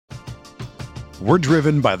We're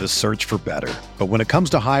driven by the search for better. But when it comes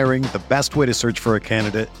to hiring, the best way to search for a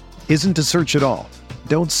candidate isn't to search at all.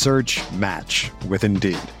 Don't search, match with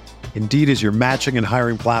Indeed. Indeed is your matching and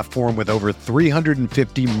hiring platform with over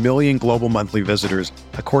 350 million global monthly visitors,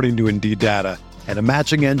 according to Indeed data, and a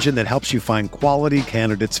matching engine that helps you find quality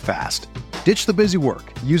candidates fast. Ditch the busy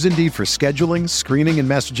work. Use Indeed for scheduling, screening, and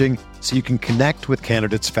messaging so you can connect with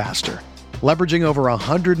candidates faster. Leveraging over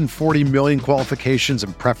 140 million qualifications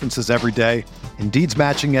and preferences every day, Indeed's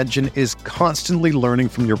matching engine is constantly learning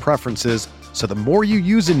from your preferences, so the more you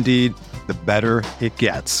use Indeed, the better it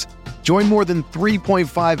gets. Join more than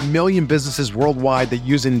 3.5 million businesses worldwide that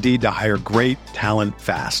use Indeed to hire great talent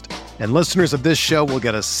fast. And listeners of this show will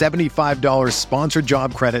get a $75 sponsored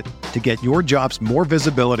job credit to get your jobs more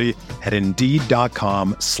visibility at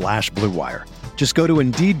Indeed.com/Blue Wire. Just go to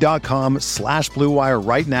Indeed.com/Blue Wire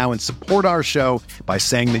right now and support our show by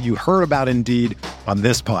saying that you heard about Indeed on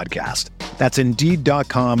this podcast. That's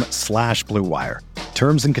Indeed.com/Blue Wire.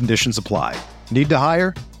 Terms and conditions apply. Need to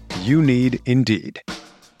hire? You need Indeed.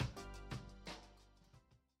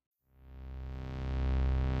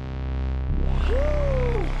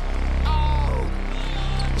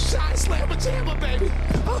 Shot slammer jammer, baby.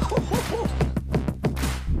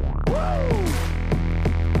 Woo!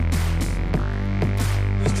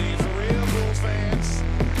 This team's for real, Bulls fans.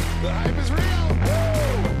 The hype is real.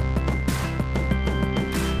 Woo!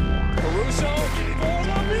 Caruso, for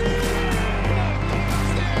the lead.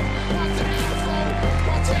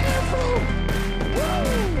 Watch the afro.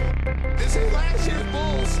 Woo! This ain't last year's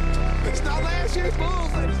Bulls. It's not last year's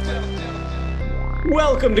Bulls, ladies and gentlemen.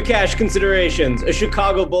 Welcome to Cash Considerations, a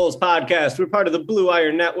Chicago Bulls podcast. We're part of the Blue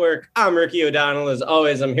Wire Network. I'm Ricky O'Donnell. As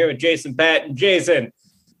always, I'm here with Jason Patton. Jason,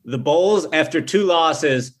 the Bulls, after two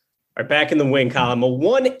losses, are back in the win column. A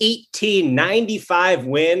 118-95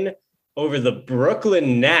 win over the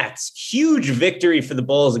Brooklyn Nets. Huge victory for the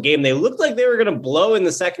Bulls, a game they looked like they were going to blow in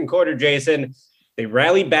the second quarter, Jason. They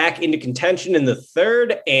rallied back into contention in the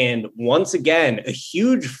third, and once again, a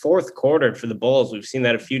huge fourth quarter for the Bulls. We've seen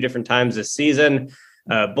that a few different times this season.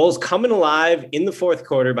 Bulls coming alive in the fourth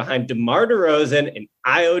quarter behind DeMar DeRozan and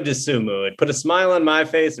Ayo Dosunmu. It put a smile on my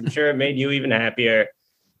face. I'm sure it made you even happier.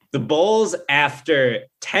 The Bulls, after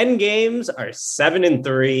 10 games, are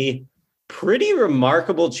 7-3. Pretty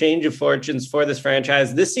remarkable change of fortunes for this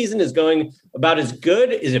franchise. This season is going about as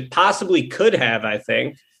good as it possibly could have, I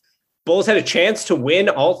think. Bulls had a chance to win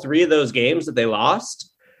all three of those games that they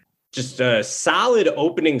lost. Just a solid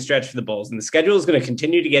opening stretch for the Bulls. And the schedule is going to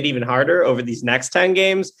continue to get even harder over these next 10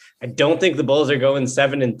 games. I don't think the Bulls are going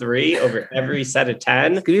 7-3 over every set of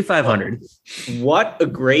 10. It's going to be 500. What a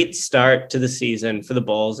great start to the season for the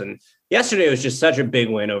Bulls. And yesterday was just such a big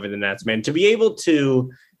win over the Nets, man. To be able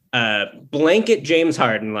to blanket James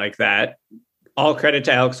Harden like that, all credit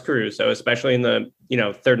to Alex Caruso, especially in the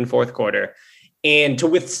third and fourth quarter. And to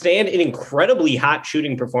withstand an incredibly hot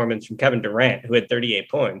shooting performance from Kevin Durant, who had 38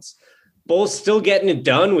 points. Bulls still getting it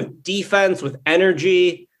done with defense, with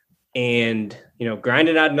energy, and,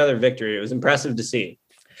 grinding out another victory. It was impressive to see.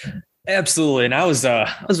 Absolutely. And I was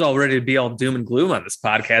all ready to be all doom and gloom on this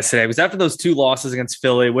podcast today. It was after those two losses against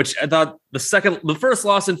Philly, which I thought the first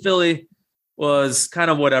loss in Philly was kind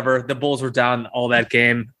of whatever. The Bulls were down all that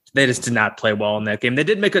game. They just did not play well in that game. They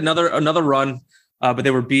did make another run, but they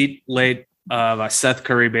were beat late by Seth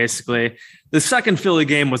Curry, basically. The second Philly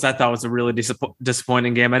game I thought was a really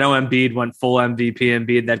disappointing game. I know Embiid went full MVP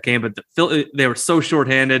Embiid that game, but they were so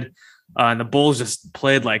shorthanded, and the Bulls just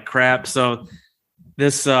played like crap. So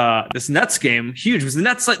this Nets game, huge. Was the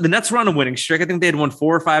Nets were on a winning streak. I think they had won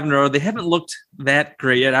 4 or 5 in a row. They haven't looked that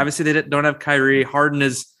great yet. Obviously, they don't have Kyrie. Harden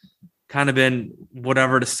has kind of been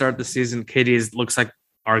whatever to start the season. KD looks like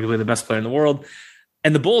arguably the best player in the world.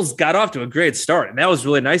 And the Bulls got off to a great start. And that was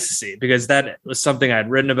really nice to see, because that was something I had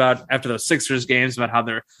written about after those Sixers games, about how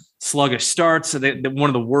they're sluggish starts. They're one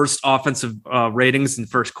of the worst offensive ratings in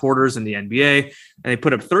first quarters in the NBA. And they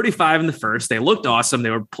put up 35 in the first. They looked awesome. They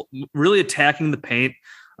were really attacking the paint,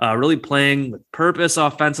 really playing with purpose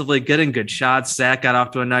offensively, getting good shots. Zach got off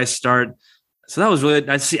to a nice start. So that was really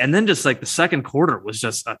nice to see. And then just like the second quarter was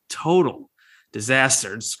just a total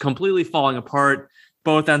disaster. It's completely falling apart,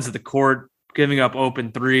 both ends of the court, giving up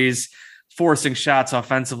open threes, forcing shots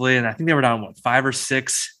offensively. And I think they were down 5 or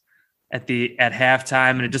 6 at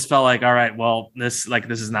halftime. And it just felt like, all right, well, this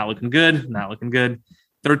is not looking good.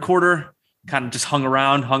 Third quarter kind of just hung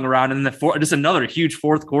around. And then just another huge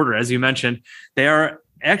fourth quarter. As you mentioned, they are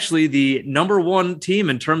actually the number one team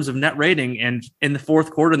in terms of net rating. And in the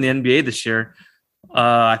fourth quarter in the NBA this year,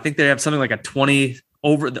 I think they have something like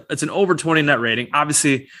it's an over 20 net rating.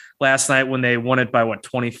 Obviously last night when they won it by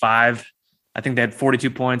 25, I think they had 42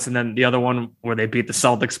 points. And then the other one where they beat the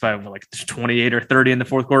Celtics by like 28 or 30 in the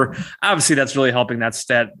fourth quarter. Obviously, that's really helping that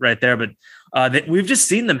stat right there. But we've just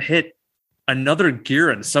seen them hit another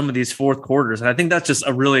gear in some of these fourth quarters. And I think that's just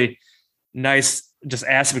a really nice just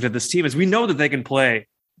aspect of this team is we know that they can play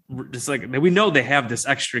just like we know they have this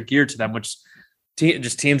extra gear to them, which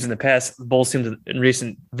just teams in the past, Bulls teams in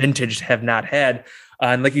recent vintage have not had.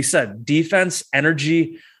 And like you said, defense,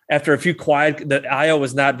 energy. After a few the Ayo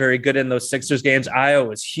was not very good in those Sixers games. Ayo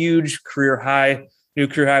was huge, new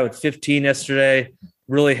career high with 15 yesterday.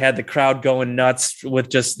 Really had the crowd going nuts with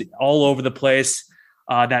just all over the place.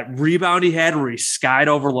 That rebound he had where he skied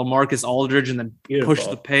over LaMarcus Aldridge and then pushed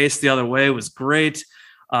the pace the other way was great.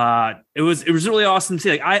 It was really awesome to see.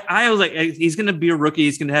 Like I was like, he's going to be a rookie.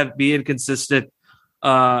 He's going to be inconsistent.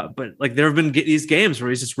 But like there have been these games where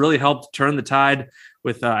he's just really helped turn the tide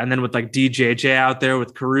with, and then with like DJJ out there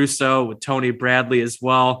with Caruso, with Tony Bradley as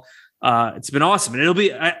well. It's been awesome. And we'll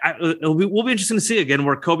be interesting to see again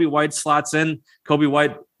where Kobe White slots in. Kobe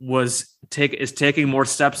White is taking more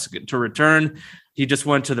steps to return. He just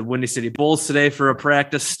went to the Windy City Bulls today for a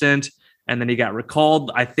practice stint, and then he got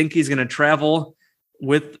recalled. I think he's going to travel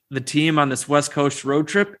with the team on this West Coast road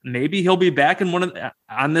trip. Maybe he'll be back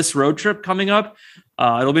on this road trip coming up.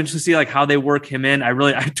 It'll be interesting to see like how they work him in. I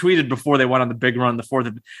tweeted before they went on the big run, the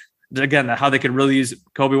fourth, again, how they could really use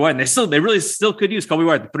Kobe White. And they really still could use Kobe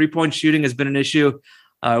White. The 3-point shooting has been an issue.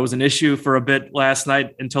 It was an issue for a bit last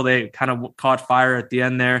night until they kind of caught fire at the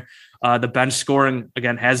end there. The bench scoring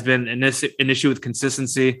again has been an issue with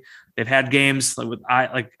consistency. They've had games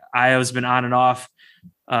like Ayo's been on and off.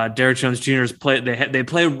 Derrick Jones Jr. They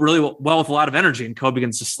play really well with a lot of energy, and Kobe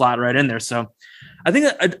gets to slot right in there. So I think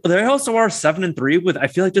they also are 7-3 with, I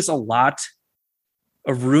feel like, just a lot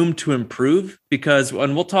of room to improve because,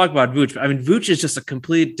 and we'll talk about Vooch. I mean, Vooch is just a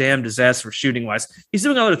complete damn disaster shooting wise. He's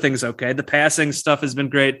doing other things okay. The passing stuff has been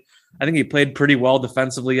great. I think he played pretty well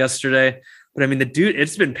defensively yesterday. But I mean, the dude,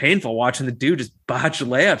 it's been painful watching the dude just botch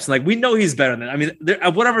layups. Like, we know he's better than, I mean,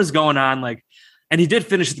 whatever's going on, like, and he did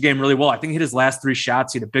finish the game really well. I think he hit his last 3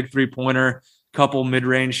 shots. He had a big 3-pointer, couple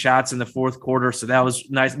mid-range shots in the fourth quarter. So that was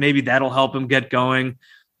nice. Maybe that'll help him get going.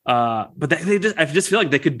 But I just feel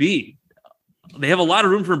like they have a lot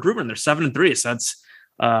of room for improvement. They're 7-3. So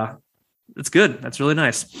that's good. That's really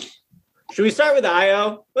nice. Should we start with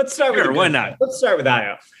Ayo? Let's start with why not? Let's start with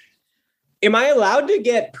Ayo. Am I allowed to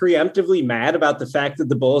get preemptively mad about the fact that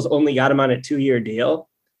the Bulls only got him on a 2-year deal?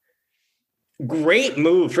 Great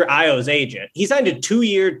move for Ayo's agent. He signed a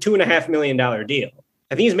 2-year, $2.5 million deal.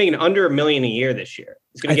 I think he's making under $1 million a year this year.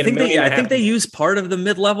 He's going to get $1 million. I think they used part of the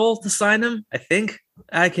mid-level to sign him.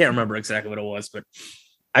 I can't remember exactly what it was, but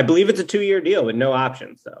I believe it's a 2-year deal with no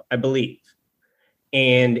options, though. I believe.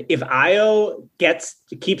 And if Ayo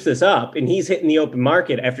keeps this up and he's hitting the open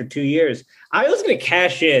market after 2 years, Ayo's going to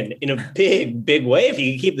cash in a big, big way if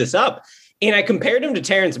he can keep this up. And I compared him to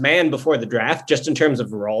Terrence Mann before the draft, just in terms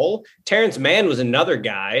of role. Terrence Mann was another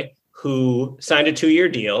guy who signed a 2-year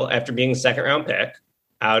deal after being a second-round pick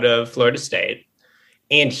out of Florida State.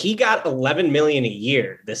 And he got $11 million a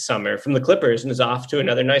year this summer from the Clippers and is off to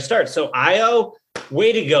another nice start. So Ayo,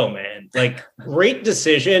 way to go, man. Like, great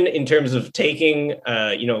decision in terms of taking,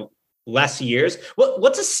 less years.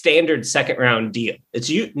 What's a standard second-round deal?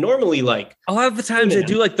 It's normally like a lot of the times they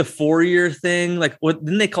do like the 4-year thing. Like, what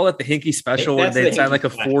didn't they call it, the Hinkie special, where they sign like a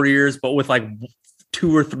 4 years, but with like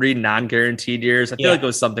 2 or 3 non-guaranteed years? I feel like it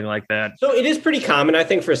was something like that. So it is pretty common, I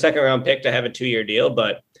think, for a second-round pick to have a 2-year deal.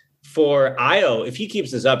 But for Ayo, if he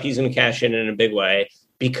keeps this up, he's going to cash in a big way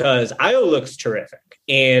because Ayo looks terrific.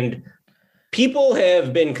 And people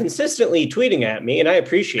have been consistently tweeting at me, and I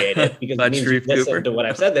appreciate it because it means you listen to what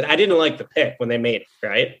I've said, that I didn't like the pick when they made it,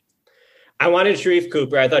 right? I wanted Sharife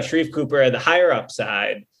Cooper. I thought Sharife Cooper had the higher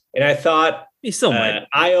upside, and I thought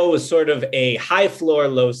Ayo was sort of a high floor,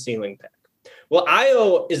 low ceiling pick. Well,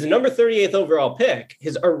 Ayo is the number 38th overall pick,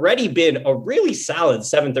 has already been a really solid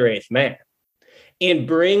 7th or 8th man, and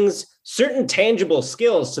brings certain tangible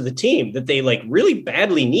skills to the team that they like really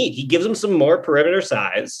badly need. He gives them some more perimeter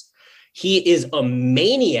size. He is a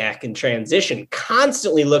maniac in transition,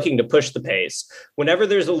 constantly looking to push the pace. Whenever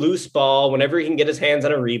there's a loose ball, whenever he can get his hands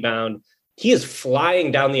on a rebound, he is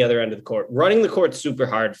flying down the other end of the court, running the court super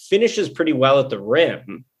hard, finishes pretty well at the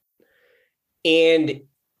rim. And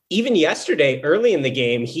even yesterday, early in the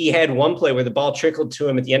game, he had one play where the ball trickled to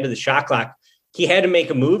him at the end of the shot clock. He had to make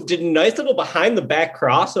a move, did a nice little behind the back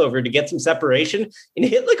crossover to get some separation, and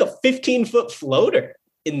hit like a 15-foot floater.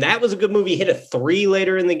 And that was a good move. He hit a 3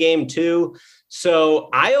 later in the game too. So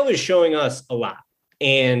Ayo is showing us a lot.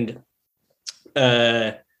 And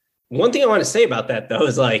one thing I want to say about that, though,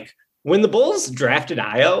 is like when the Bulls drafted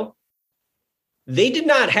Ayo, they did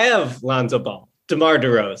not have Lonzo Ball, DeMar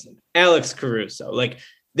DeRozan, Alex Caruso. Like,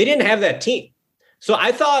 they didn't have that team. So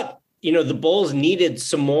I thought, the Bulls needed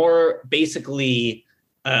some more basically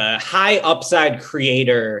high upside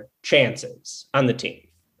creator chances on the team,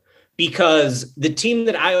 because the team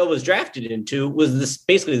that Ayo was drafted into was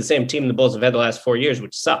basically the same team the Bulls have had the last 4 years,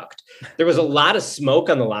 which sucked. There was a lot of smoke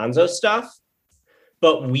on the Lonzo stuff,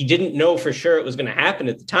 but we didn't know for sure it was going to happen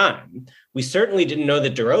at the time. We certainly didn't know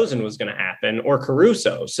that DeRozan was going to happen or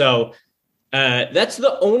Caruso. So that's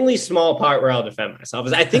the only small part where I'll defend myself,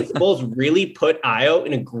 is I think the Bulls really put Ayo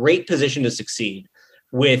in a great position to succeed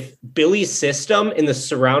with Billy's system and the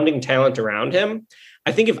surrounding talent around him.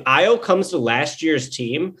 I think if Ayo comes to last year's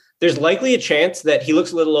team, there's likely a chance that he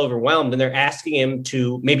looks a little overwhelmed and they're asking him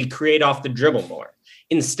to maybe create off the dribble more.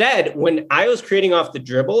 Instead, when Ayo's creating off the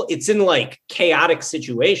dribble, it's in like chaotic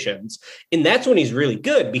situations. And that's when he's really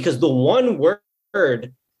good, because the one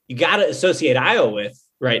word you got to associate Ayo with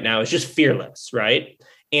right now is just fearless, right?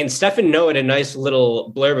 And Stephen Noah had a nice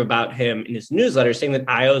little blurb about him in his newsletter saying that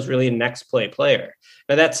Ayo is really a next play player.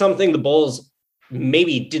 Now, that's something the Bulls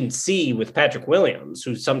maybe didn't see with Patrick Williams,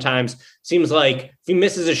 who sometimes seems like if he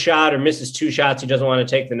misses a shot or misses two shots, he doesn't want to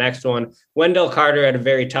take the next one. Wendell Carter had a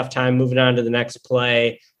very tough time moving on to the next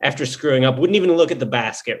play after screwing up, wouldn't even look at the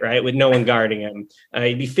basket, right? With no one guarding him.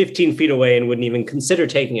 He'd be 15 feet away and wouldn't even consider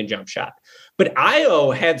taking a jump shot. But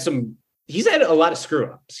Ayo he's had a lot of screw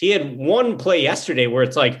ups. He had one play yesterday where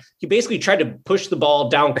it's like he basically tried to push the ball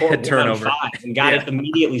down court turnover and got it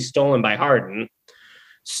immediately stolen by Harden.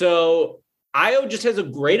 So Ayo just has a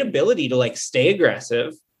great ability to like stay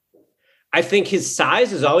aggressive. I think his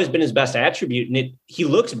size has always been his best attribute, and he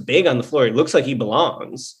looks big on the floor. He looks like he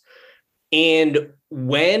belongs. And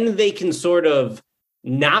when they can sort of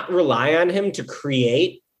not rely on him to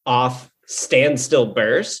create off standstill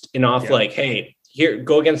burst and off like, hey, here,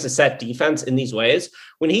 go against a set defense in these ways,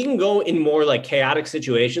 when he can go in more like chaotic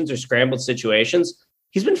situations or scrambled situations,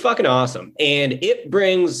 he's been fucking awesome. And it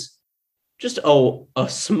brings just a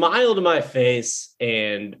smile to my face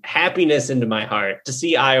and happiness into my heart to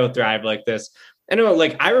see Ayo thrive like this. I know,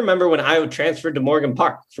 like, I remember when Ayo transferred to Morgan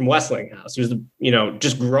Park from Westinghouse. He was,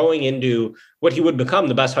 just growing into what he would become,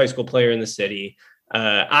 the best high school player in the city.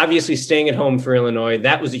 Obviously staying at home for Illinois,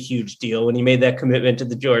 that was a huge deal when he made that commitment to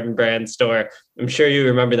the Jordan Brand store. I'm sure you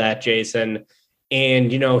remember that, Jason.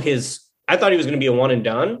 And, I thought he was going to be a one and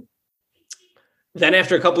done. Then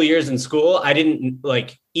after a couple of years in school, I didn't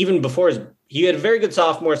even before he had a very good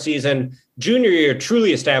sophomore season. Junior year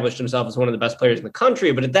truly established himself as one of the best players in the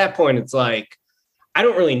country. But at that point, it's like, I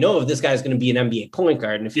don't really know if this guy's going to be an NBA point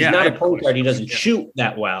guard. And if he's not a point guard, he doesn't shoot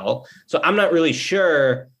that well. So I'm not really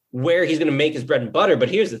sure where he's going to make his bread and butter. But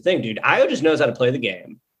here's the thing, dude. Ayo just knows how to play the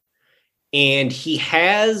game. And he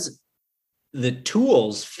has the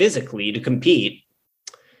tools physically to compete.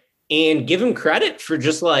 And give him credit for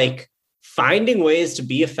just finding ways to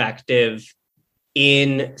be effective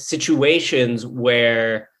in situations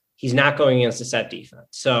where he's not going against a set defense.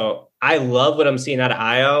 So I love what I'm seeing out of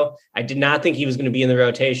Ayo. I did not think he was going to be in the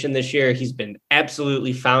rotation this year. He's been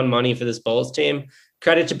absolutely found money for this Bulls team.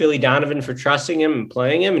 Credit to Billy Donovan for trusting him and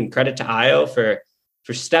playing him, and credit to Ayo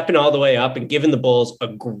for stepping all the way up and giving the Bulls a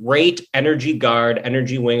great energy guard,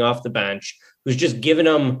 energy wing off the bench, who's just giving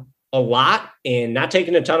them a lot and not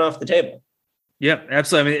taking a ton off the table. Yeah,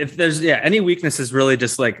 absolutely. I mean, if there's any weakness is really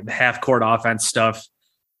just like the half court offense stuff.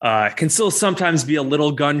 Can still sometimes be a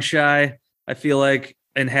little gun shy, I feel like,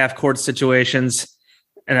 in half court situations.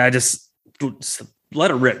 And I just let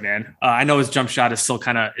it rip, man. I know his jump shot is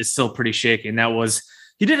still pretty shaky. And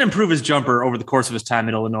he did improve his jumper over the course of his time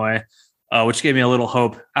in Illinois, which gave me a little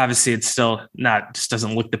hope. Obviously it's still just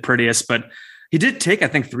doesn't look the prettiest, but he did take, I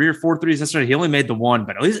think, 3 or 4 threes yesterday. He only made the one,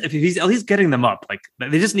 but at least if he's at least getting them up,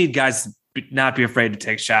 they just need guys to not be afraid to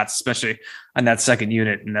take shots, especially on that second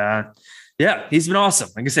unit. And he's been awesome.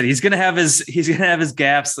 Like I said, he's gonna have his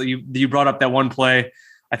gaps. You brought up that one play.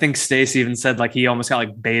 I think Stacey even said he almost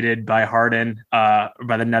got baited by Harden, by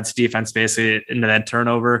the Nets defense, basically into that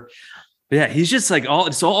turnover. But yeah, he's just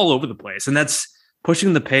it's all over the place, and that's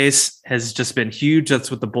pushing the pace has just been huge. That's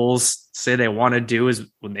what the Bulls say they want to do, is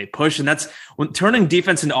when they push, and that's when turning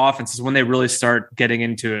defense into offense is when they really start getting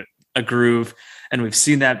into a groove. And we've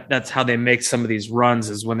seen that that's how they make some of these runs,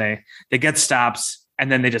 is when they get stops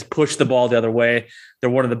and then they just push the ball the other way. They're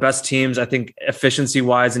one of the best teams, I think, efficiency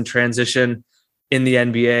wise in transition in the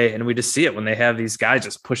NBA. And we just see it when they have these guys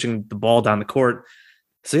just pushing the ball down the court.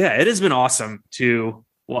 So yeah, it has been awesome to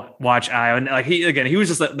watch Ayo. And he was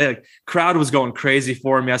just the crowd was going crazy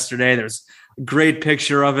for him yesterday. There's a great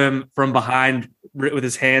picture of him from behind with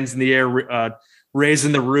his hands in the air,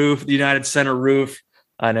 raising the roof, the United Center roof.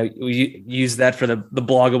 I know we use that for the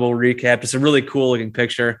bloggable recap. It's a really cool looking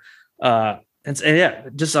picture. And yeah,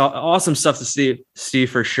 just awesome stuff to see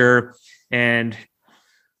for sure. And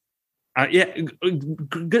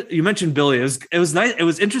good. You mentioned Billy. It was nice. It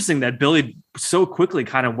was interesting that Billy so quickly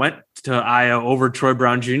kind of went to Ayo over Troy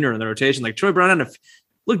Brown Jr. in the rotation. Like Troy Brown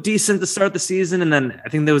looked decent to start the season, and then I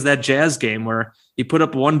think there was that Jazz game where he put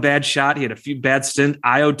up one bad shot. He had a few bad stints.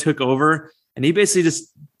 Ayo took over, and he basically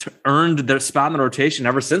just earned their spot in the rotation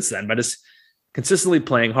ever since then by just consistently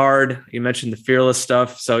playing hard. You mentioned the fearless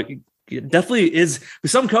stuff, so it definitely is.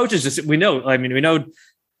 Some coaches we know.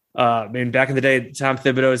 Back in the day, Tom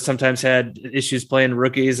Thibodeau sometimes had issues playing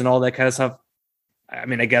rookies and all that kind of stuff. I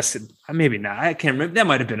mean, I guess maybe not. I can't remember. That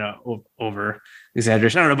might have been a over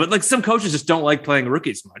exaggeration. I don't know, but like some coaches just don't like playing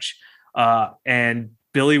rookies much. And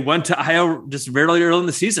Billy went to Ayo just very early in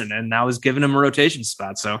the season, and now is giving him a rotation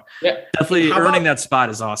spot. So definitely earning that spot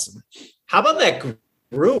is awesome. How about that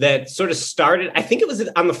group that sort of started? I think it was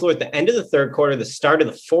on the floor at the end of the third quarter, the start of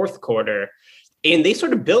the fourth quarter. And they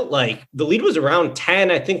sort of built like the lead was around 10.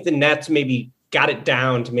 I think the Nets maybe got it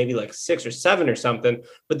down to maybe like 6 or 7 or something.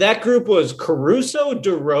 But that group was Caruso,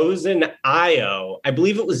 DeRozan, Ayo. I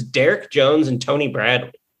believe it was Derek Jones and Tony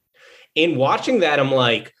Bradley. In watching that, I'm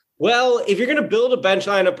like, well, if you're going to build a bench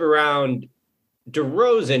lineup around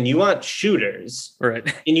DeRozan, you want shooters.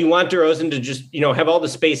 Right. And you want DeRozan to just, have all the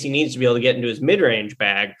space he needs to be able to get into his mid-range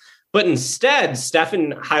bag. But instead,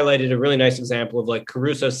 Stefan highlighted a really nice example of like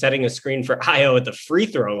Caruso setting a screen for Ayo at the free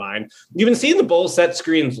throw line. You've been seeing the Bulls set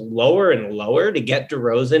screens lower and lower to get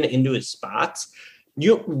DeRozan into his spots.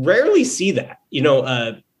 You rarely see that, in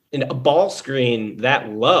a ball screen that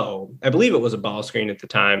low. I believe it was a ball screen at the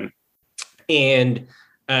time. And,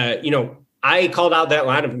 I called out that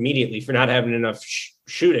lineup immediately for not having enough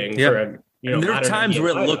shooting. Yep. There are times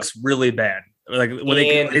where it looks really bad. Like when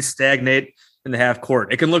they stagnate in the half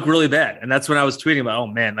court, it can look really bad. And that's when I was tweeting about, oh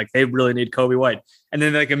man, like they really need Kobe White. And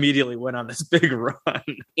then like immediately went on this big run.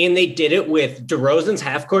 And they did it with DeRozan's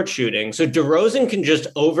half court shooting. So DeRozan can just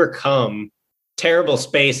overcome terrible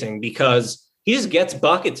spacing because he just gets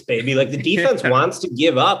buckets, baby. Like the defense wants to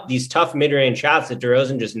give up these tough mid-range shots that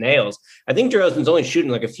DeRozan just nails. I think DeRozan's only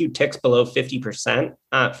shooting like a few ticks below 50%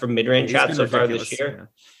 from mid-range shots so far this year.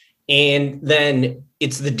 Yeah. And then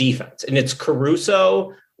it's the defense and it's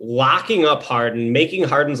Caruso locking up Harden, making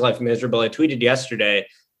Harden's life miserable. I tweeted yesterday,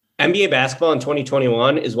 NBA basketball in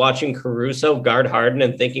 2021 is watching Caruso guard Harden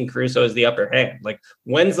and thinking Caruso is the upper hand. Like,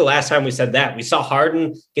 when's the last time we said that? We saw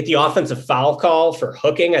Harden get the offensive foul call for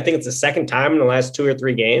hooking. I think it's the second time in the last 2 or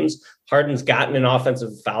 3 games Harden's gotten an offensive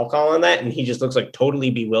foul call on that, and he just looks like totally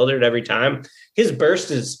bewildered every time. His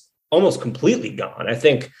burst is almost completely gone. I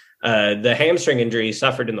think the hamstring injury he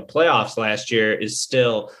suffered in the playoffs last year is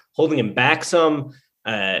still holding him back some.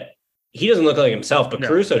 He doesn't look like himself, but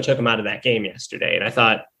Caruso took him out of that game yesterday. And I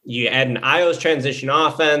thought you add an Ayo's transition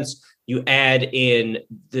offense, you add in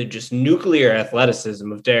the just nuclear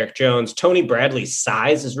athleticism of Derek Jones. Tony Bradley's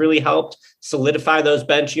size has really helped solidify those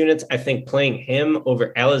bench units. I think playing him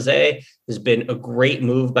over Alizé has been a great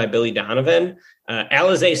move by Billy Donovan.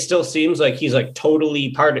 Alizé still seems like he's like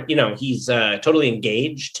totally part of, he's totally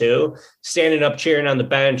engaged too, standing up, cheering on the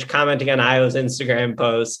bench, commenting on Ayo's Instagram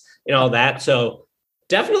posts and all that. So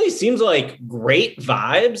definitely seems like great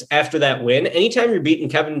vibes after that win. Anytime you're beating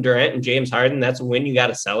Kevin Durant and James Harden, that's a win you got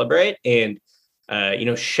to celebrate. And,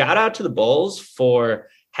 shout out to the Bulls for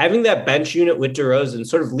having that bench unit with DeRozan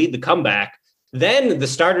sort of lead the comeback. Then the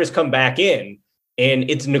starters come back in,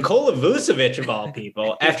 and it's Nikola Vucevic of all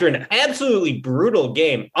people after an absolutely brutal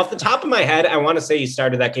game. Off the top of my head, I want to say he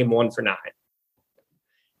started that game 1 for 9.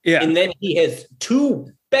 Yeah. And then he has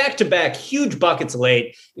 2 back-to-back huge buckets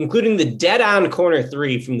late, including the dead-on corner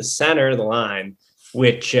 3 from the center of the line,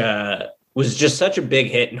 which was just such a big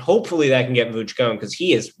hit. And hopefully that can get Vooch going because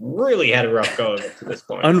he has really had a rough go of it to this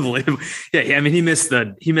point. Unbelievable. Yeah. I mean, he missed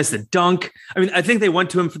the dunk. I mean, I think they went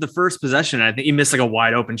to him for the first possession. I think he missed like a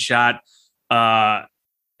wide open shot.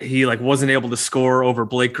 He like wasn't able to score over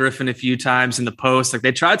Blake Griffin a few times in the post. Like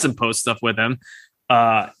they tried some post stuff with him.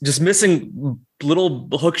 Just missing little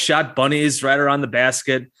hook shot bunnies right around the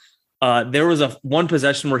basket. There was one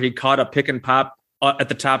possession where he caught a pick and pop at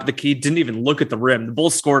the top of the key, didn't even look at the rim. The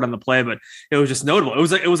Bulls scored on the play, but it was just notable.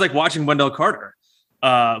 It was like watching Wendell Carter,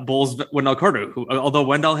 Wendell Carter, who, although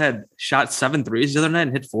Wendell had shot 7 threes the other night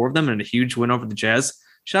and hit 4 of them in a huge win over the Jazz.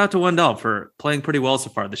 Shout out to Wendell for playing pretty well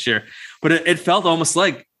so far this year. But it felt almost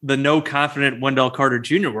like the no confident Wendell Carter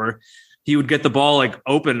Jr., where he would get the ball like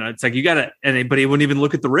open. It's like, you got to, but he wouldn't even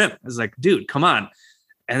look at the rim. It's like, dude, come on.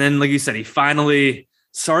 And then, like you said, he finally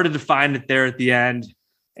started to find it there at the end.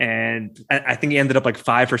 And I think he ended up like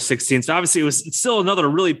 5 for 16. So obviously it's still another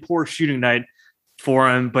really poor shooting night for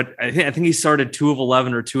him. But I think he started 2 of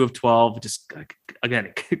 11 or 2 of 12. Just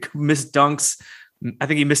again, missed dunks. I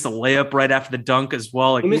think he missed a layup right after the dunk as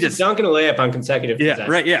well. Like he missed a dunk and a layup on consecutive. Yeah,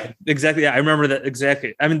 possessions. right. Yeah, exactly. Yeah, I remember that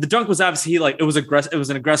exactly. I mean, the dunk was obviously it was aggressive. It was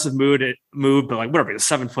an aggressive move, but like whatever, he's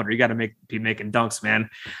a 7-footer. You got to be making dunks, man.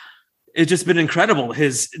 It's just been incredible.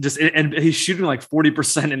 And he's shooting like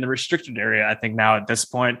 40% in the restricted area. I think now at this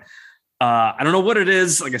point, I don't know what it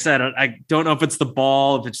is. Like I said, I don't know if it's the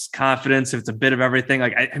ball, if it's confidence, if it's a bit of everything.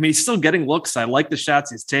 Like I mean, he's still getting looks. I like the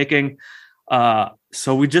shots he's taking.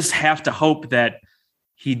 So we just have to hope that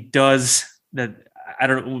he does that. I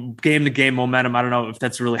don't know, game to game momentum. I don't know if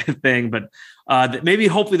that's really a thing, but that maybe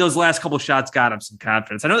hopefully those last couple of shots got him some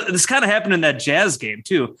confidence. I know this kind of happened in that Jazz game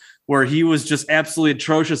too, where he was just absolutely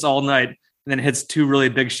atrocious all night and then hits 2 really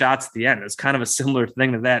big shots at the end. It's kind of a similar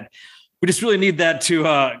thing to that. We just really need that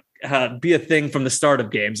to be a thing from the start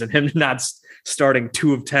of games and him not starting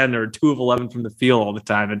 2 of 10 or 2 of 11 from the field all the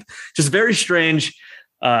time. And just very strange.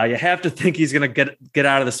 You have to think he's going to get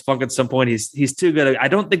out of this funk at some point. He's too good. I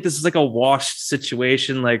don't think this is like a wash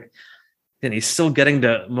situation. Like, and he's still getting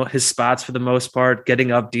to his spots for the most part,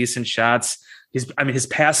 getting up decent shots. His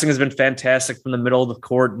passing has been fantastic from the middle of the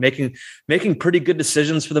court, making pretty good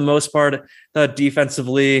decisions for the most part.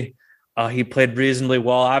 Defensively, he played reasonably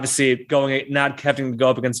well. Obviously, not having to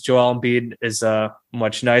go up against Joel Embiid is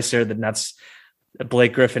much nicer. The Nets,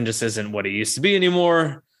 Blake Griffin just isn't what he used to be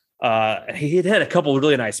anymore. He had a couple of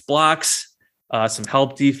really nice blocks, some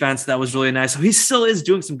help defense that was really nice. So he still is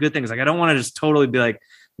doing some good things. Like I don't want to just totally be like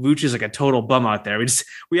Vooch is like a total bum out there.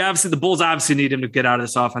 The Bulls obviously need him to get out of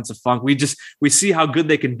this offensive funk. We see how good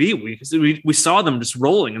they can be. We saw them just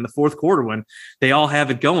rolling in the fourth quarter when they all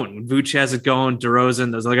have it going. When Vooch has it going,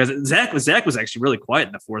 DeRozan, those other guys. Zach was actually really quiet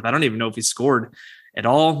in the fourth. I don't even know if he scored at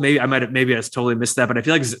all. Maybe I just totally missed that, but I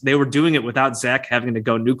feel like they were doing it without Zach having to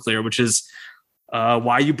go nuclear, which is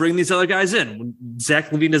why you bring these other guys in. When Zach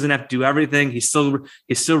LaVine doesn't have to do everything. He's still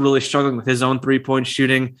really struggling with his own 3-point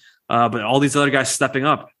shooting. But all these other guys stepping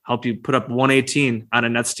up help you put up 118 on a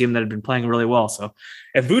Nets team that had been playing really well. So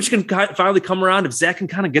if Vooch can finally come around, if Zach can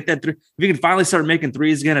kind of get that through, if he can finally start making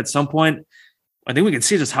threes again at some point, I think we can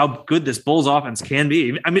see just how good this Bulls offense can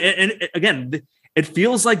be. I mean, and again, it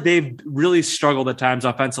feels like they've really struggled at times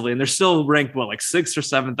offensively, and they're still ranked, like 6th or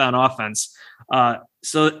 7th on offense.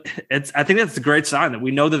 So I think that's a great sign that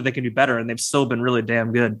we know that they can be better, and they've still been really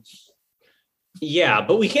damn good. Yeah,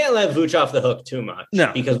 but we can't let Vooch off the hook too much.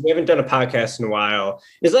 No. Because we haven't done a podcast in a while.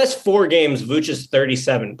 His last 4 games, Vooch is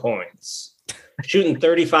 37 points, shooting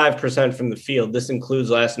 35% from the field. This includes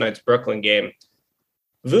last night's Brooklyn game.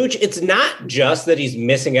 Vooch, it's not just that he's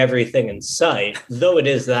missing everything in sight, though it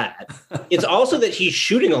is that. It's also that he's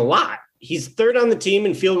shooting a lot. He's 3rd on the team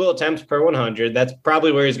in field goal attempts per 100. That's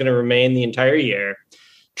probably where he's going to remain the entire year.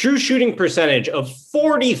 True shooting percentage of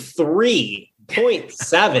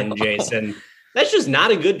 43.7, Jason. That's just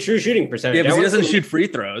not a good true shooting percentage. Yeah, because he doesn't shoot free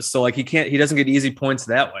throws. So like he doesn't get easy points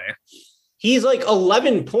that way. He's like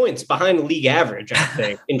 11 points behind league average, I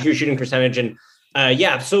think, in true shooting percentage. And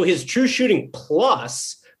so his true shooting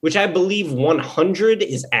plus, which I believe 100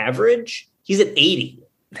 is average, he's at 80.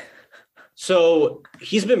 So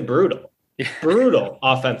he's been brutal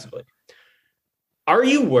offensively. Are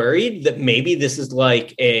you worried that maybe this is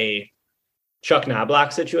like a Chuck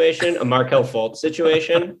Knobloch situation, a Markelle Fultz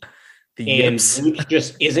situation? And Vooch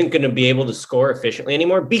just isn't going to be able to score efficiently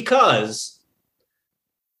anymore because,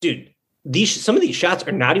 dude, some of these shots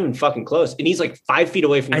are not even fucking close, and he's like 5 feet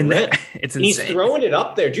away from the rim. It's insane. He's throwing it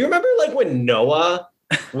up there. Do you remember like when Noah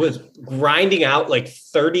was grinding out like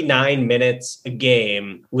 39 minutes a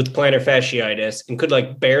game with plantar fasciitis and could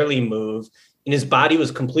like barely move, and his body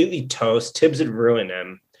was completely toast? Tibbs had ruined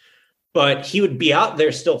him, but he would be out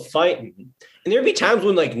there still fighting. And there'd be times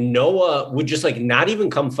when like Noah would just like not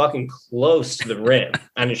even come fucking close to the rim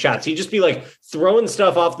on his shots. He'd just be like throwing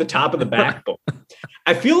stuff off the top of the backboard.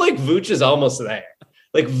 I feel like Vooch is almost there.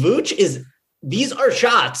 Like these are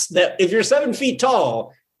shots that if you're 7 feet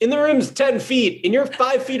tall and the rim's 10 feet and you're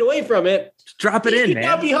 5 feet away from it, just drop it in, man. They should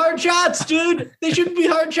not be hard shots, dude. They shouldn't be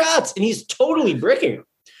hard shots. And he's totally bricking them.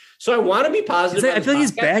 So I want to be positive. I feel like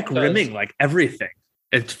he's back rimming like everything.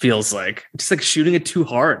 It feels like just like shooting it too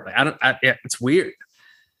hard. Like it's weird.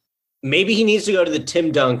 Maybe he needs to go to the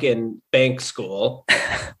Tim Duncan bank school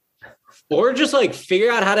or just like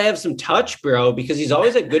figure out how to have some touch, bro, because he's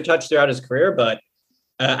always had good touch throughout his career. But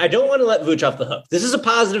I don't want to let Vooch off the hook. This is a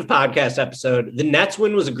positive podcast episode. The Nets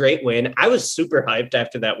win was a great win. I was super hyped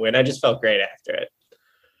after that win. I just felt great after it.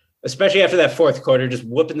 especially after that fourth quarter, just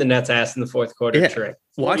whooping the Nets' ass in the fourth quarter. Yeah.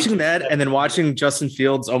 Watching that and then watching Justin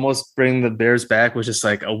Fields almost bring the Bears back was just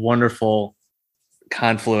like a wonderful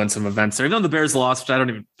confluence of events there. Even though the Bears lost, which I don't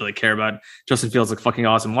even really care about, Justin Fields looked fucking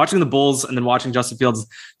awesome. Watching the Bulls and then watching Justin Fields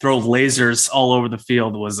throw lasers all over the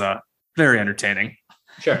field was very entertaining.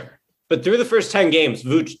 Sure. But through the first 10 games,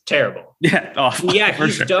 Vooch, terrible. Yeah. Oh, yeah,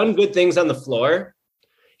 he's done good things on the floor.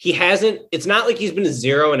 He hasn't, it's not like he's been a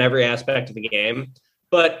zero in every aspect of the game.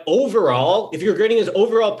 But overall, if you're grading his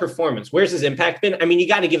overall performance, where's his impact been? I mean, you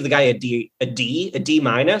got to give the guy a D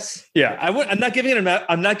minus. Yeah, I'm not giving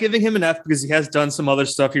him an F because he has done some other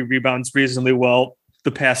stuff. He rebounds reasonably well.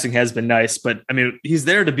 The passing has been nice, but I mean, he's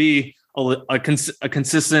there to be a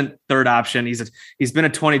consistent third option. He's been a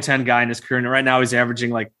 2010 guy in his career, and right now he's averaging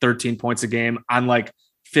like 13 points a game on like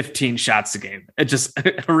 15 shots a game. It's just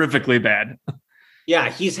horrifically bad. Yeah,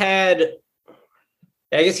 he's had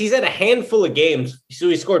a handful of games. So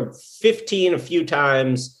he scored 15 a few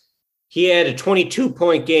times. He had a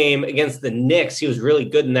 22-point game against the Knicks. He was really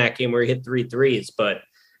good in that game where he hit 3 threes. But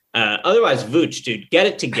otherwise, Vooch, dude, get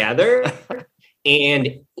it together.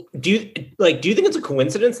 And do you think it's a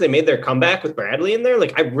coincidence they made their comeback with Bradley in there?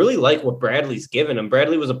 Like, I really like what Bradley's given him.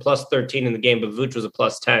 Bradley was a plus 13 in the game, but Vooch was a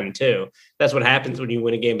plus 10 too. That's what happens when you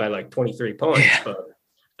win a game by like 23 points. Yeah.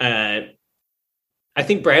 But I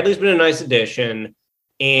think Bradley's been a nice addition.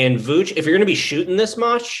 And Vooch, if you're going to be shooting this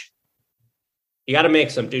much, you got to make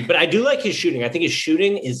some, dude. But I do like his shooting. I think his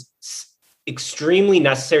shooting is extremely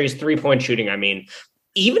necessary. His 3-point shooting, I mean.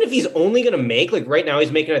 Even if he's only going to make, like right now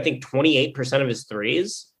he's making, I think, 28% of his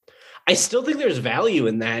threes. I still think there's value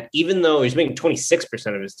in that, even though he's making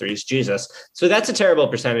 26% of his threes. Jesus. So that's a terrible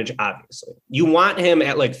percentage, obviously. You want him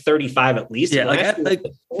at like 35 at least. Yeah,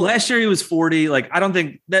 last year he was 40. Like, I don't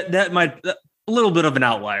think that might a little bit of an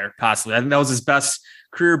outlier, possibly. I think that was his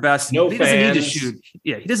career best. No he fans. Doesn't need to shoot.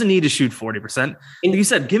 Yeah, he doesn't need to shoot 40%. Like you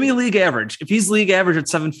said, give me a league average. If he's league average at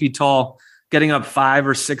 7 feet tall, getting up 5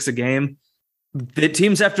 or 6 a game, the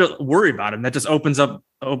teams have to worry about him. That just opens up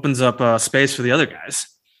space for the other guys.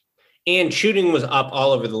 And shooting was up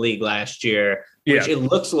all over the league last year, which it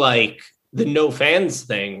looks like the no fans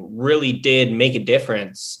thing really did make a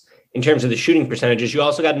difference in terms of the shooting percentages. You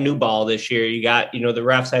also got a new ball this year. You got, the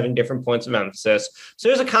refs having different points of emphasis. So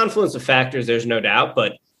there's a confluence of factors. There's no doubt,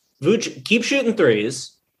 but Vooch, keep shooting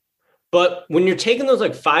threes. But when you're taking those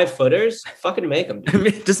like 5-footers, fucking make them. I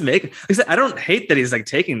mean, just make. Like I said, I don't hate that he's like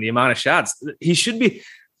taking the amount of shots. He should be,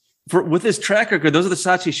 with his track record. Those are the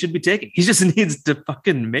shots he should be taking. He just needs to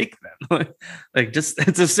fucking make them. Like just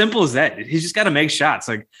it's as simple as that. He's just got to make shots.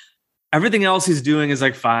 Like everything else he's doing is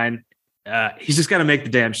like fine. He's just got to make the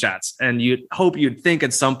damn shots. And you'd think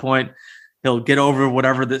at some point he'll get over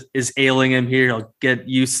whatever is ailing him here. He'll get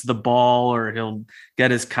used to the ball, or he'll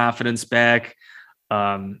get his confidence back.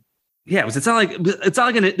 Yeah, it's not like I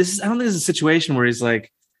don't think this is a situation where he's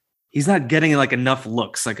not getting like enough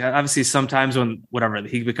looks. Like obviously sometimes when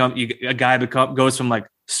a guy goes from like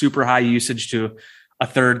super high usage to a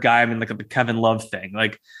third guy. I mean, like the Kevin Love thing.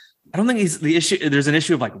 Like I don't think he's the issue. There's an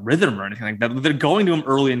issue of like rhythm or anything like that. They're going to him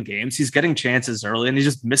early in games. He's getting chances early, and he's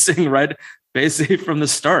just missing right basically from the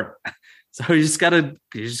start. So you just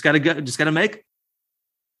gotta make.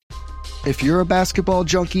 If you're a basketball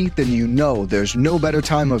junkie, then you know there's no better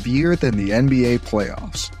time of year than the NBA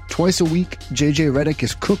playoffs. Twice a week, JJ Redick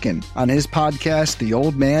is cooking on his podcast, The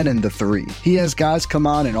Old Man and the Three. He has guys come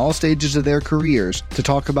on in all stages of their careers to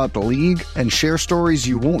talk about the league and share stories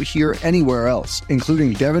you won't hear anywhere else,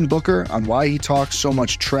 including Devin Booker on why he talks so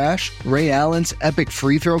much trash, Ray Allen's epic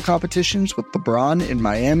free throw competitions with LeBron in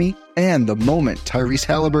Miami, and the moment Tyrese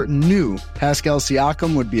Halliburton knew Pascal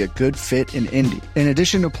Siakam would be a good fit in Indy. In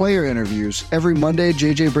addition to player interviews, every Monday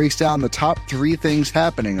JJ breaks down the top 3 things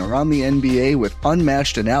happening around the NBA with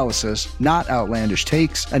unmatched analysis, not outlandish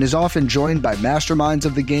takes, and is often joined by masterminds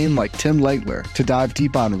of the game like Tim Legler to dive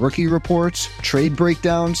deep on rookie reports, trade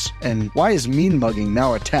breakdowns, and why is mean mugging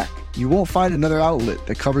now a tech? You won't find another outlet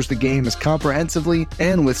that covers the game as comprehensively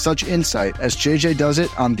and with such insight as JJ does it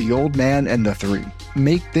on The Old Man and the Three.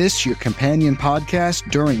 Make this your companion podcast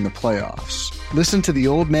during the playoffs. Listen to The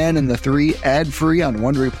Old Man and the Three ad-free on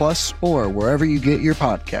Wondery Plus or wherever you get your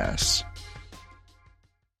podcasts.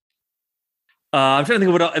 I'm trying to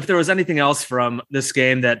think if there was anything else from this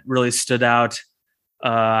game that really stood out.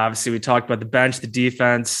 Obviously, we talked about the bench, the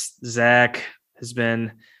defense. Zach has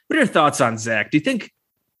been. What are your thoughts on Zach? Do you think?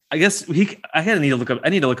 I guess I need to look up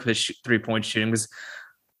his 3-point shooting because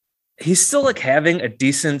he's still like having a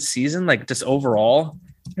decent season, like just overall.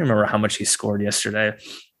 I don't remember how much he scored yesterday.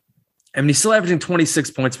 I mean, he's still averaging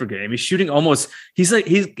 26 points per game. He's shooting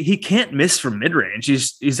he can't miss from mid range.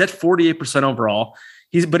 He's at 48% overall.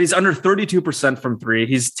 He's under 32% from three.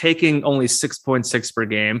 He's taking only 6.6 per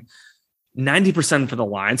game, 90% for the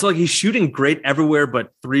line. So like he's shooting great everywhere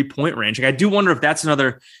but 3-point range. Like I do wonder if that's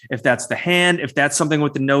the hand, if that's something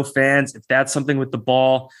with the no fans, if that's something with the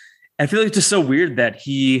ball. I feel like it's just so weird that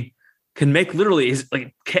he can make literally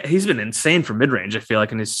he's been insane for mid-range, I feel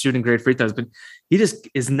like, and he's shooting great free throws, but he just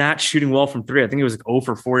is not shooting well from three. I think it was like 0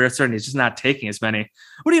 for 4 yesterday, and he's just not taking as many.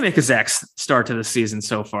 What do you make of Zach's start to the season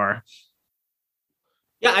so far?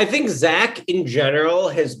 Yeah, I think Zach in general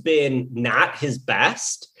has been not his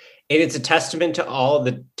best. And it's a testament to all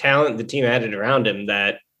the talent the team added around him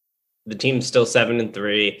that the team's still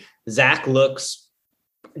 7-3. Zach looks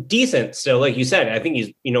decent still. Like you said, I think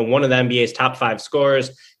he's, one of the NBA's top 5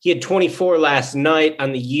 scorers. He had 24 last night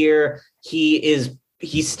on the year. He's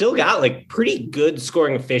still got like pretty good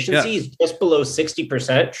scoring efficiency. Yeah. He's just below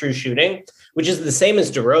 60% true shooting, which is the same as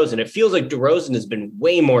DeRozan. It feels like DeRozan has been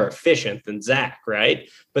way more efficient than Zach, right?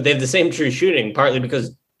 But they have the same true shooting, partly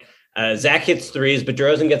because Zach hits threes, but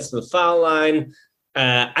DeRozan gets to the foul line.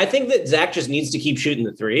 I think that Zach just needs to keep shooting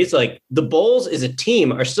the threes. Like the Bulls as a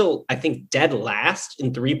team are still, I think, dead last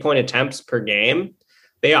in 3-point attempts per game.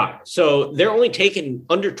 They are. So they're only taking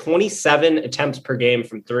under 27 attempts per game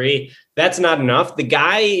from three. That's not enough. The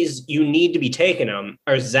guys you need to be taking them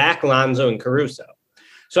are Zach, Lonzo, and Caruso.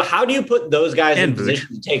 So how do you put those guys in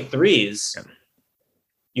position to take threes? Yeah.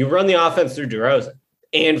 You run the offense through DeRozan.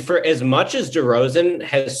 And for as much as DeRozan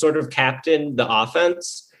has sort of captained the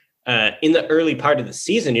offense in the early part of the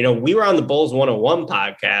season, we were on the Bulls 101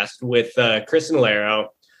 podcast with Chris and Laro.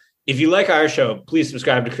 If you like our show, please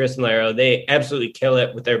subscribe to Chris and Laro. They absolutely kill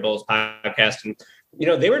it with their Bulls podcast. And,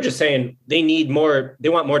 they were just saying they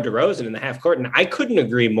want more DeRozan in the half court. And I couldn't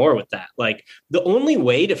agree more with that. Like the only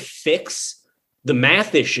way to fix the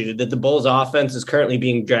math issue that the Bulls offense is currently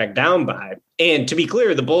being dragged down by. And to be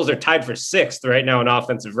clear, the Bulls are tied for 6th right now in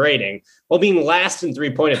offensive rating while being last in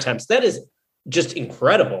 3-point attempts. That is just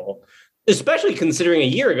incredible, especially considering a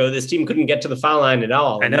year ago, this team couldn't get to the foul line at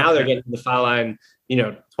all. And now they're getting to the foul line,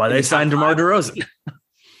 That's why they signed DeMar DeRozan.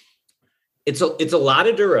 It's a lot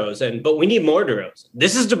of DeRozan, but we need more DeRozan.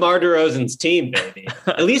 This is DeMar DeRozan's team, baby.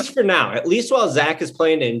 At least for now, at least while Zach is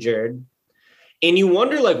playing injured. And you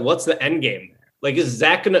wonder, what's the end game there? Like, is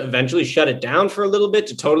Zach going to eventually shut it down for a little bit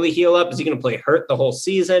to totally heal up? Is he going to play hurt the whole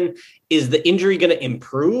season? Is the injury going to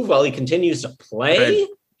improve while he continues to play? Right.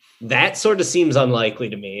 That sort of seems unlikely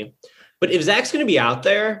to me. But if Zach's going to be out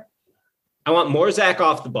there, I want more Zach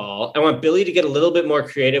off the ball. I want Billy to get a little bit more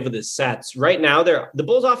creative with his sets. Right now, the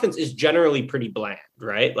Bulls offense is generally pretty bland,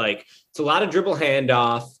 right? Like, it's a lot of dribble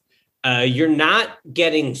handoff. You're not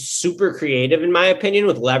getting super creative, in my opinion,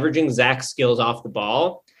 with leveraging Zach's skills off the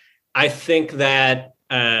ball. I think that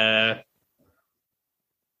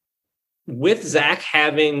with Zach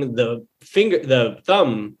having the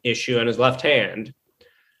thumb issue on his left hand,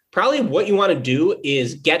 probably what you want to do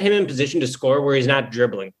is get him in position to score where he's not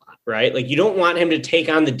dribbling, right? Like you don't want him to take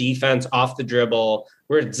on the defense off the dribble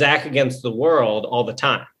where it's Zach against the world all the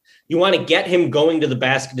time. You want to get him going to the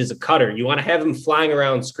basket as a cutter. You want to have him flying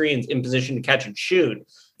around screens in position to catch and shoot.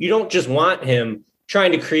 You don't just want him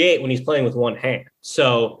trying to create when he's playing with one hand.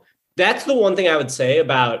 So that's the one thing I would say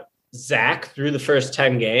about Zach through the first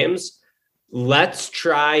 10 games. Let's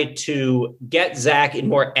try to get Zach in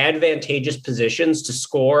more advantageous positions to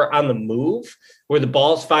score on the move where the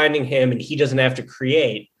ball's finding him and he doesn't have to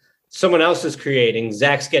create. Someone else is creating.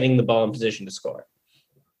 Zach's getting the ball in position to score.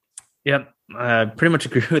 Yep. I pretty much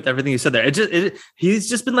agree with everything you said there. He's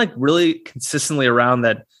just been really consistently around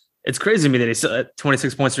that. It's crazy to me that he's still at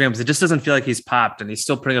 26 points per game. It just doesn't feel like he's popped, and he's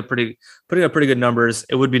still putting up pretty good numbers.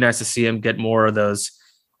 It would be nice to see him get more of those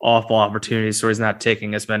off-ball opportunities, so he's not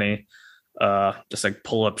taking as many just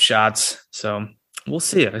pull-up shots. So we'll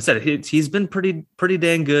see. Like I said, he's been pretty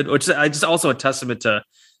dang good, which I just also a testament to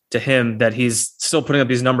him that he's still putting up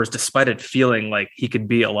these numbers despite it feeling like he could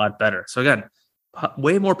be a lot better. So again,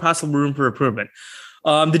 way more possible room for improvement.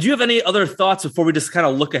 Did you have any other thoughts before we just kind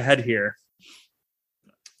of look ahead here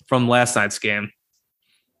from last night's game?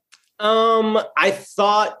 I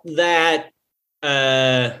thought that,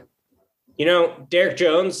 Derek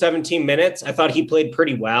Jones, 17 minutes. I thought he played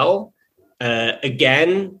pretty well.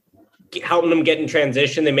 Again, helping them get in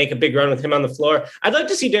transition. They make a big run with him on the floor. I'd like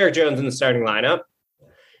to see Derek Jones in the starting lineup.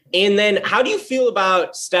 And then how do you feel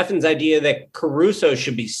about Stefan's idea that Caruso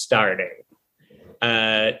should be starting?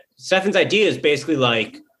 Stefan's idea is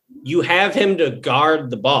basically you have him to guard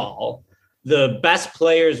the ball. The best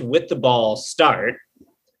players with the ball start.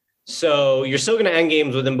 So you're still going to end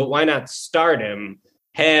games with him, but why not start him?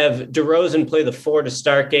 Have DeRozan play the 4 to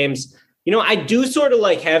start games. I do sort of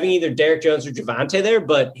like having either Derek Jones or Javonte there,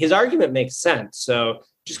 but his argument makes sense. So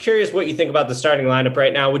Just curious what you think about the starting lineup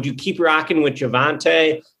right now. Would you keep rocking with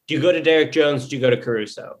Javonte? Do you go to Derek Jones? Do you go to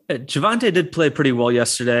Caruso? Javonte did play pretty well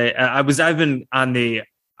yesterday. I'm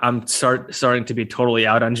starting to be totally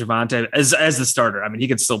out on Javonte as the starter. I mean, he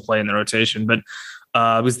could still play in the rotation, but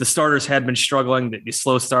it was the starters had been struggling, the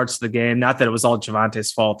slow starts to the game. Not that it was all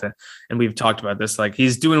Javonte's fault. And we've talked about this. Like,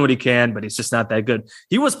 he's doing what he can, but he's just not that good.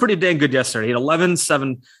 He was pretty dang good yesterday. He had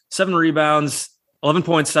 7 rebounds, 11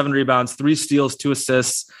 points, 7 rebounds, 3 steals, 2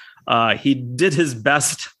 assists. He did his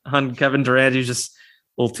best on Kevin Durant. He's just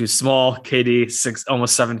a little too small. KD,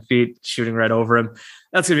 almost 7 feet, shooting right over him.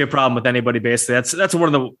 That's going to be a problem with anybody, basically. That's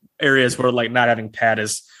one of the areas where, like, not having Pat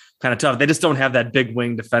is kind of tough. They just don't have that big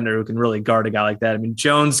wing defender who can really guard a guy like that. I mean,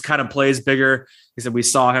 Jones kind of plays bigger. He said we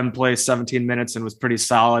saw him play 17 minutes and was pretty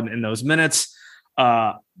solid in those minutes.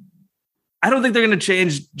 I don't think they're going to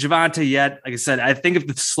change Javonte yet. Like I said, I think if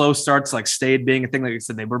the slow starts stayed being a thing, like I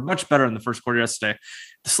said, they were much better in the first quarter yesterday.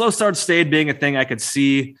 The slow start stayed being a thing, I could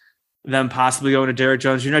see them possibly going to Derek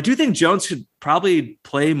Jones Jr. I do think Jones should probably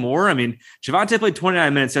play more. I mean, Javonte played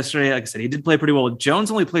 29 minutes yesterday. Like I said, he did play pretty well. Jones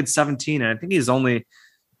only played 17, and I think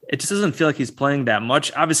it just doesn't feel like he's playing that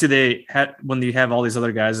much. Obviously, when you have all these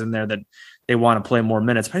other guys in there that they want to play more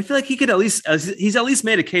minutes, but I feel like he could he's at least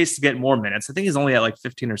made a case to get more minutes. I think he's only at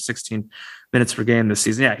 15 or 16 minutes per game this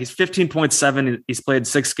season. Yeah, he's 15.7. He's played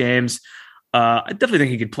 6 games. I definitely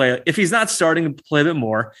think he could play. If he's not starting to play a bit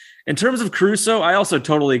more. In terms of Caruso, I also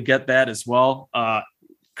totally get that as well.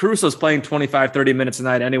 Caruso's playing 25, 30 minutes a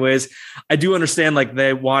night anyways. I do understand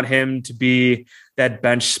they want him to be that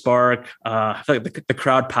bench spark. I feel like the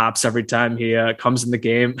crowd pops every time he comes in the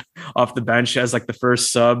game off the bench as the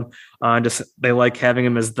first sub. They like having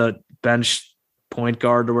him as the bench point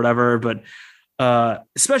guard or whatever. But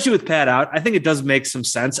especially with Pat out, I think it does make some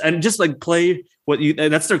sense. And just play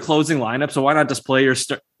that's their closing lineup. So why not just play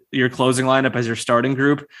your closing lineup as your starting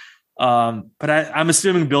group? But I'm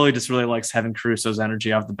assuming Billy just really likes having Caruso's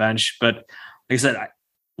energy off the bench. But like I said,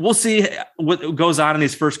 we'll see what goes on in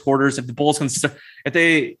these first quarters. If the Bulls if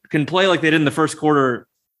they can play like they did in the first quarter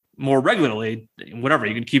more regularly, whatever,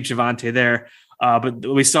 you can keep Javonte there. But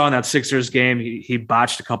we saw in that Sixers game, he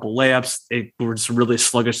botched a couple layups. They were just really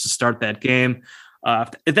sluggish to start that game.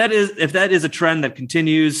 If that is a trend that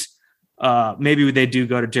continues, maybe they do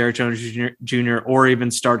go to Derek Jones Jr. or even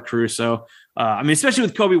start Caruso. I mean, especially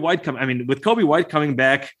with Kobe White coming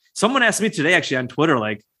back. Someone asked me today, actually, on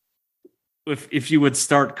Twitter, if you would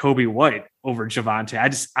start Kobe White over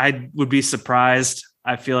Javonte. I would be surprised.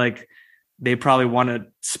 I feel like they probably want to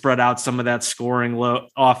spread out some of that scoring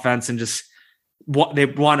offense and just they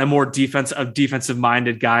want a more defensive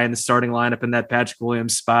minded guy in the starting lineup in that Patrick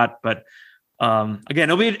Williams spot. But again,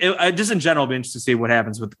 it'll be just in general, it'll be interesting to see what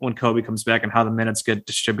happens when Kobe comes back and how the minutes get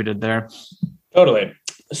distributed there. Totally.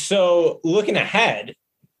 So looking ahead,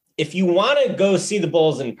 if you want to go see the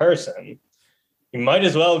Bulls in person, you might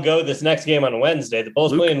as well go this next game on Wednesday. The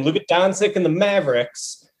Bulls playing Luka Doncic and the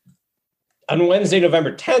Mavericks on Wednesday,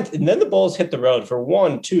 November 10th. And then the Bulls hit the road for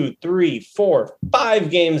 1, 2, 3, 4, 5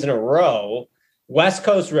 games in a row. West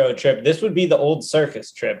Coast road trip. This would be the old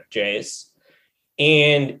circus trip, Jace.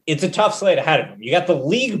 And it's a tough slate ahead of them. You got the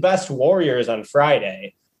league best Warriors on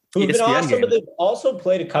Friday, who've been awesome, but they've also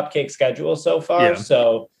played a cupcake schedule so far. Yeah.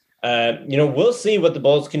 So, we'll see what the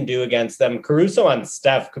Bulls can do against them. Caruso on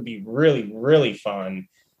Steph could be really, really fun.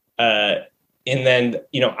 And then,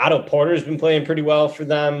 Otto Porter's been playing pretty well for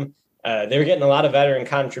them. They're getting a lot of veteran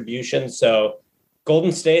contributions. So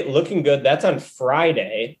Golden State looking good. That's on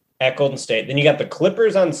Friday at Golden State. Then you got the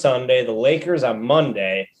Clippers on Sunday, the Lakers on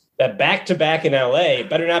Monday. That back-to-back in LA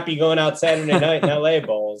better not be going out Saturday night in LA,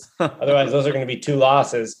 Bulls. Otherwise, those are going to be 2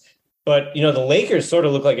 losses. But, the Lakers sort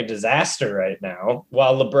of look like a disaster right now.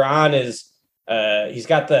 While LeBron is he's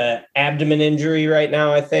got the abdomen injury right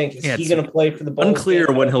now, I think. Is he going to play for the Bulls?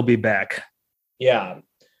 Unclear when he'll be back. Yeah.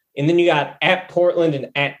 And then you got at Portland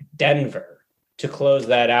and at Denver to close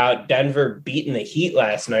that out. Denver beating the Heat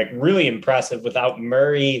last night. Really impressive without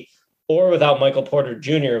Murray or without Michael Porter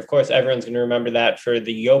Jr. Of course, everyone's going to remember that for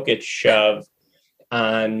the Jokic shove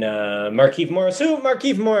on Markieff Morris. Who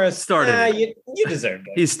Markieff Morris started? You deserved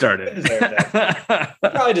it. He started. You deserved that. You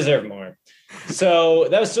probably deserve more. So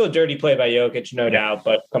that was still a dirty play by Jokic, no doubt.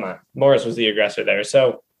 But come on, Morris was the aggressor there.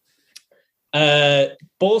 So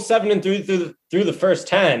Bulls 7-3 through the first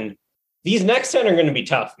 10. These next 10 are going to be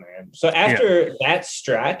tough, man. So after that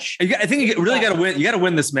stretch, I think you really got to win. You got to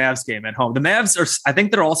win this Mavs game at home. The Mavs are, I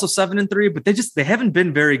think they're also 7-3, but they haven't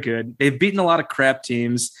been very good. They've beaten a lot of crap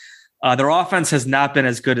teams. Their offense has not been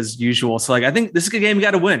as good as usual. So I think this is a game you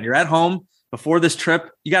got to win. You're at home before this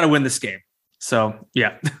trip. You got to win this game. So,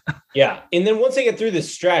 yeah. Yeah. And then once they get through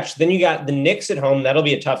this stretch, then you got the Knicks at home. That'll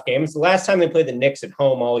be a tough game. It's the last time they played the Knicks at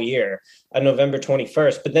home all year on November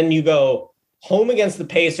 21st. But then you go home against the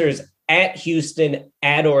Pacers, at Houston,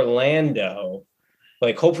 at Orlando.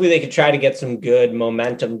 Like, hopefully they could try to get some good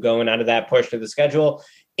momentum going out of that portion of the schedule.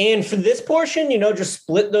 And for this portion, just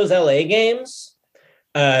split those LA games.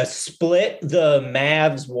 Split the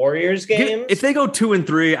Mavs Warriors games. If they go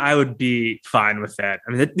 2-3, I would be fine with that.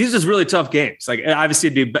 I mean, these are just really tough games. Like, obviously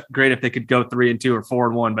it'd be great if they could go 3-2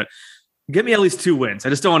 or 4-1, but give me at least 2 wins. I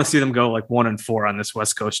just don't want to see them go like 1-4 on this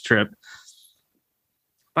West Coast trip.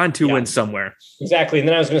 Find 2 wins somewhere. Exactly. And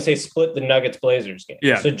then I was going to say split the Nuggets Blazers game.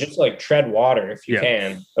 Yeah. So just like tread water if you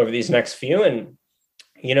can over these next few. And,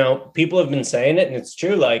 people have been saying it, and it's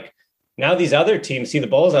true. Like, now these other teams see the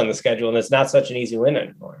Bulls on the schedule, and it's not such an easy win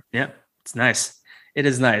anymore. Yeah, it's nice. It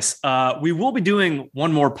is nice. We will be doing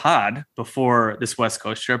one more pod before this West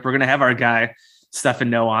Coast trip. We're going to have our guy,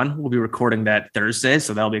 Stefan Noe, on. We'll be recording that Thursday,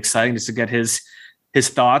 so that'll be exciting just to get his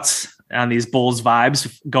thoughts on these Bulls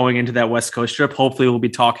vibes going into that West Coast trip. Hopefully we'll be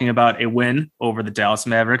talking about a win over the Dallas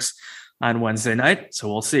Mavericks on Wednesday night. So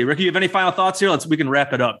we'll see. Ricky, you have any final thoughts here? We can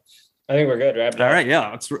wrap it up. I think we're good. Wrap it up. All right.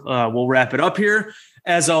 Yeah. We'll wrap it up here.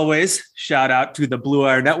 As always, shout out to the Blue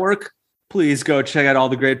Wire Network. Please go check out all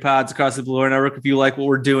the great pods across the Blue Wire Network if you like what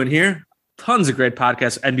we're doing here. Tons of great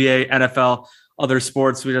podcasts, NBA, NFL, other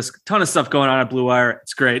sports. We just a ton of stuff going on at Blue Wire.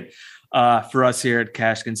 It's great for us here at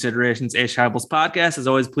Cash Considerations, A Scheibel's podcast. As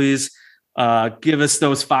always, please give us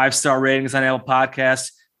those 5-star ratings on Apple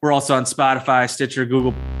Podcasts. We're also on Spotify, Stitcher,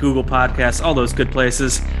 Google Podcasts, all those good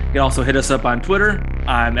places. You can also hit us up on Twitter.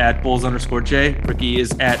 I'm at Bulls_J. Ricky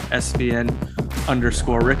is at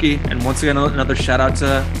SVN_Ricky. And once again, another shout out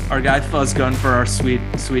to our guy Fuzzgun for our sweet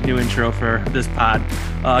new intro for this pod.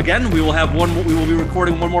 Again, we will be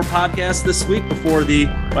recording one more podcast this week before the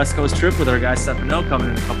West Coast trip with our guy Stefan Noe coming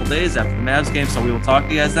in a couple days after the Mavs game. So we will talk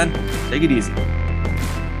to you guys then. Take it easy.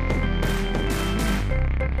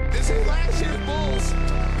 This ain't last year's Bulls.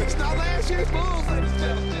 It's not last year's Bulls, ladies and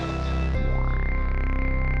gentlemen.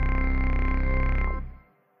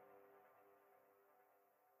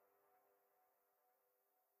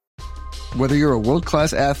 Whether you're a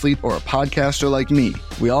world-class athlete or a podcaster like me,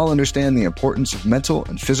 we all understand the importance of mental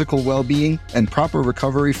and physical well-being and proper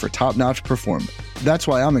recovery for top-notch performance. That's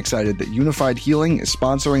why I'm excited that Unified Healing is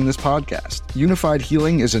sponsoring this podcast. Unified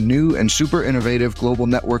Healing is a new and super innovative global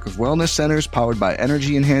network of wellness centers powered by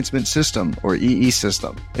Energy Enhancement System, or EE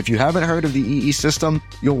System. If you haven't heard of the EE System,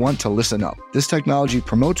 you'll want to listen up. This technology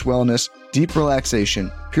promotes wellness, deep relaxation,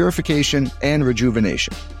 purification, and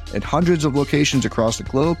rejuvenation. At hundreds of locations across the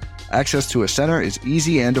globe, access to a center is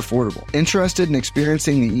easy and affordable. Interested in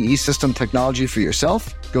experiencing the EE System technology for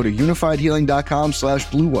yourself? Go to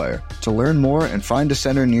unifiedhealing.com/bluewire to learn more and find a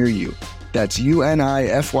center near you. That's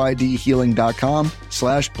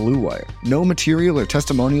unifydhealing.com/bluewire. No material or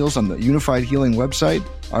testimonials on the Unified Healing website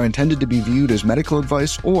are intended to be viewed as medical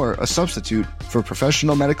advice or a substitute for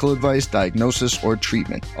professional medical advice, diagnosis, or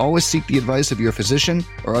treatment. Always seek the advice of your physician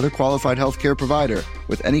or other qualified healthcare provider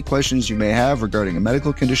with any questions you may have regarding a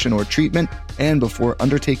medical condition or treatment and before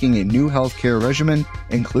undertaking a new healthcare regimen,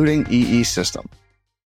 including EE System.